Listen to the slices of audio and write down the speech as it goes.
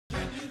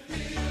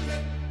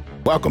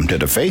Welcome to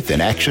the Faith in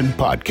Action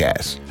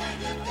Podcast.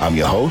 I'm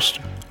your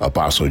host,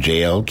 Apostle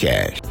J.L.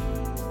 Cash.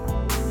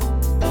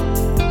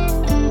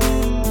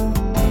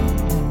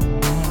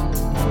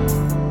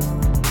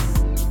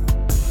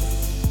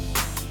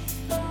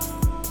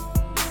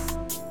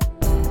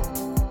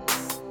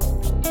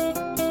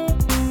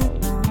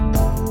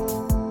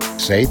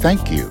 Say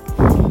thank you.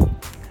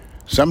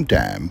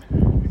 Sometimes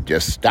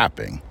just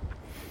stopping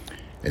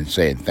and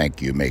saying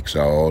thank you makes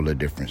all the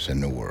difference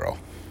in the world.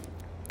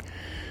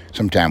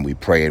 Sometimes we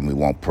pray and we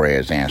want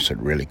prayers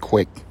answered really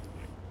quick.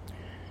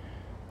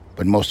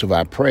 But most of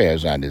our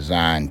prayers are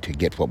designed to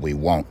get what we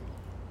want.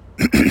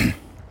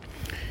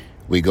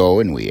 We go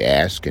and we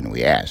ask,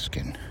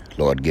 and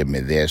Lord, give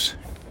me this.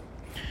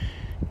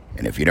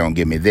 And if you don't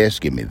give me this,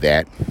 give me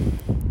that.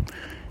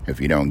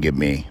 If you don't give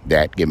me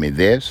that, give me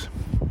this.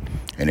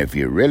 And if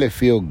you really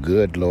feel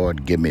good,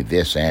 Lord, give me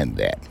this and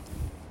that.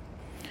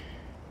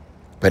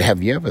 But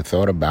have you ever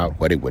thought about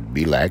what it would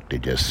be like to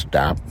just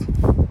stop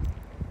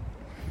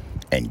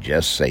and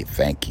just say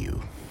thank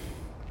you?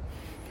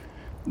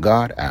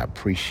 God, I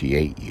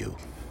appreciate you.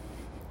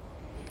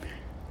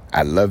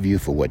 I love you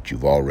for what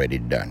you've already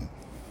done.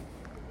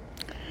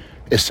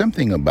 There's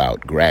something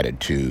about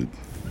gratitude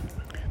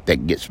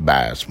that gets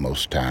by us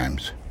most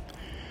times.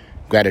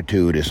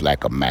 Gratitude is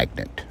like a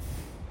magnet.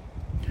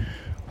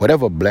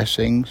 Whatever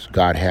blessings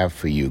God have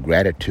for you,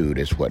 gratitude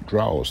is what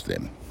draws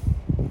them.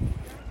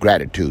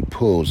 Gratitude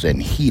pulls in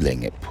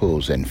healing, it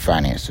pulls in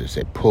finances,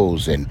 it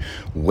pulls in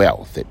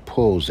wealth, it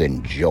pulls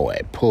in joy,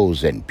 it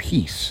pulls in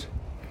peace.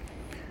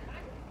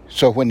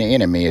 So when the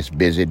enemy is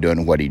busy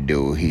doing what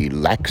he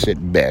likes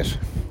it best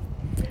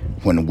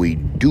when we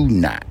do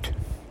not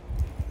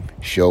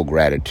show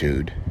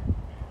gratitude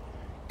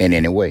in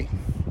any way.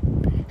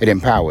 It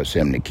empowers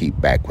him to keep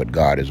back what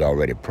God has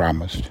already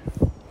promised,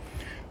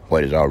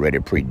 what is already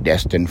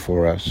predestined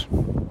for us,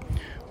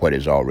 what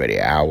is already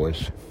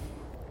ours.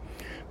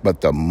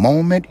 But the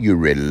moment you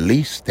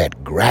release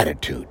that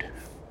gratitude,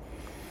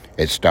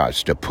 it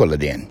starts to pull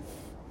it in.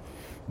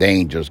 The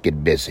angels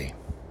get busy.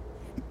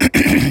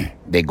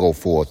 They go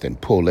forth and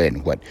pull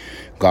in what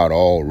God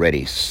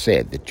already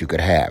said that you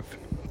could have.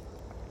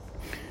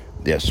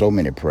 There are so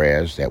many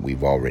prayers that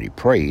we've already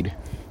prayed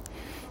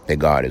that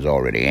God has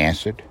already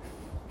answered.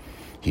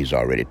 He's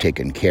already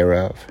taken care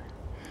of.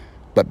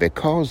 But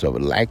because of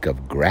lack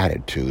of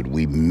gratitude,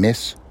 we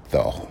miss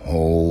the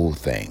whole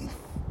thing.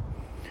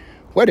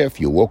 What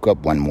if you woke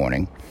up one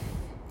morning,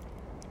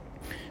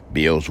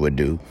 bills were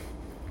due,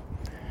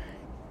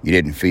 you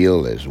didn't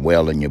feel as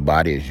well in your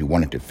body as you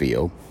wanted to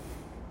feel,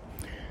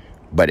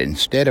 but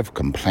instead of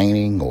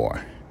complaining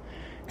or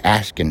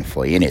asking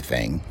for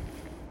anything,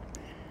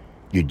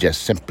 you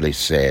just simply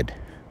said,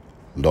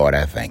 Lord,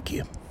 I thank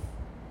you.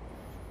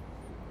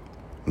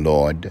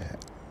 Lord,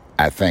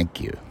 I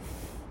thank you.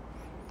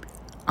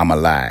 I'm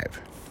alive.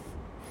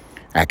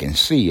 I can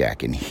see, I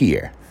can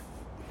hear.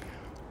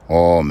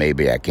 Or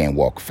maybe I can't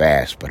walk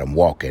fast, but I'm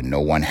walking. No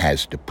one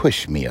has to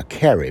push me or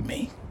carry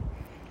me.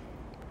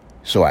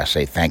 So I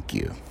say thank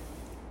you.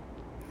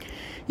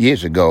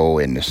 Years ago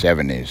in the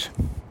 70s,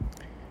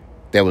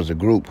 there was a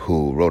group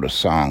who wrote a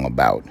song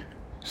about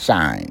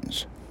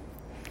signs.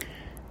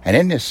 And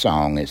in this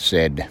song it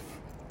said,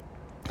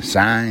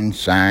 sign,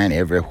 sign,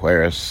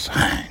 everywhere a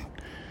sign.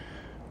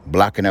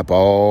 Blocking up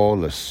all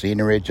the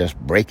scenery, just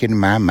breaking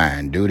my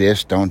mind. Do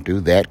this, don't do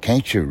that.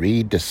 Can't you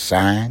read the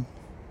sign?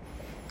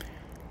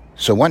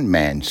 So one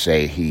man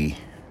say he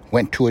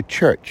went to a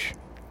church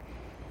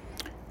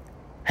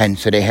and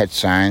so they had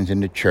signs in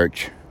the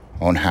church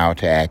on how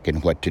to act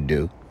and what to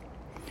do.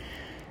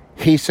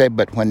 He said,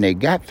 but when they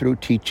got through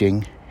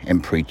teaching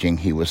and preaching,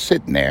 he was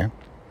sitting there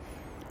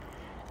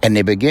and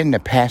they began to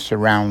pass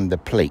around the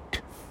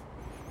plate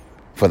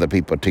for the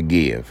people to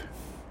give.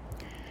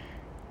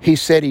 He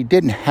said he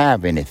didn't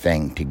have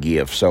anything to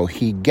give, so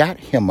he got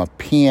him a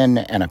pen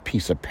and a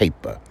piece of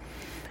paper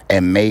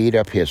and made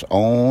up his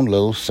own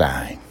little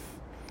sign.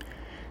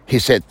 He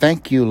said,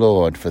 thank you,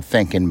 Lord, for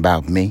thinking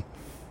about me.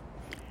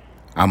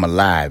 I'm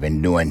alive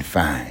and doing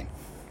fine.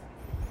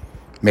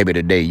 Maybe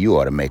today you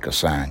ought to make a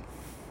sign.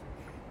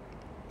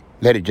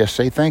 Let it just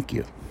say thank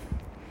you.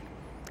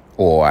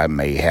 Or I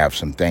may have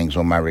some things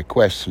on my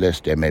request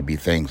list. There may be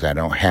things I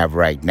don't have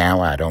right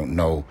now. I don't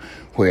know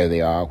where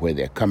they are, where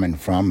they're coming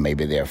from.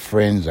 Maybe they're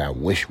friends I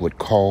wish would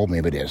call.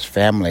 Maybe there's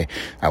family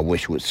I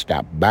wish would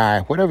stop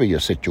by. Whatever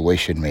your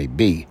situation may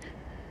be,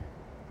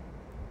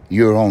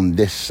 you're on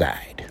this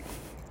side.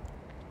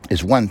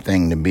 It's one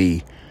thing to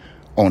be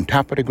on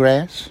top of the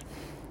grass.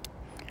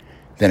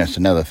 Then it's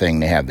another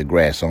thing to have the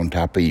grass on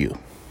top of you.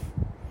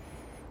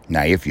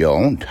 Now, if you're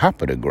on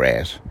top of the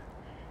grass,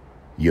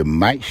 you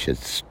might should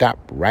stop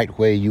right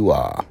where you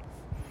are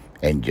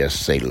and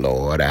just say,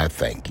 Lord, I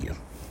thank you.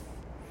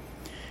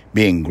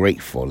 Being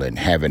grateful and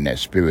having that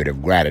spirit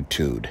of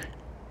gratitude,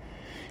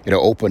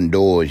 it'll open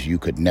doors you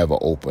could never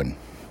open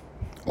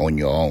on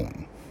your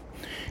own.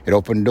 It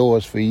opened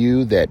doors for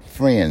you that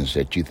friends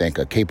that you think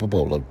are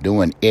capable of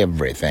doing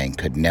everything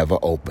could never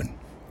open.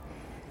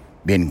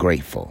 Being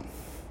grateful,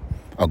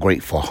 a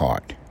grateful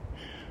heart,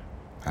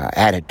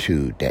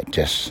 attitude that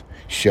just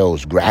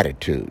shows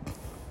gratitude.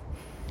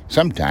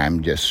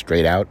 Sometimes just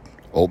straight out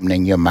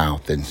opening your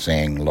mouth and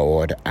saying,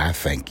 Lord, I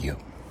thank you.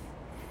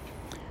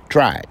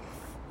 Try it.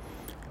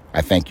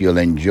 I think you'll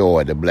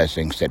enjoy the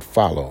blessings that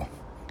follow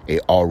a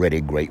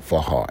already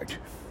grateful heart.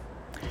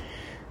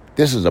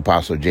 This is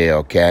Apostle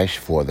J.L. Cash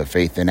for the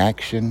Faith in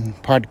Action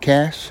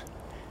podcast.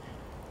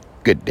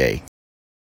 Good day.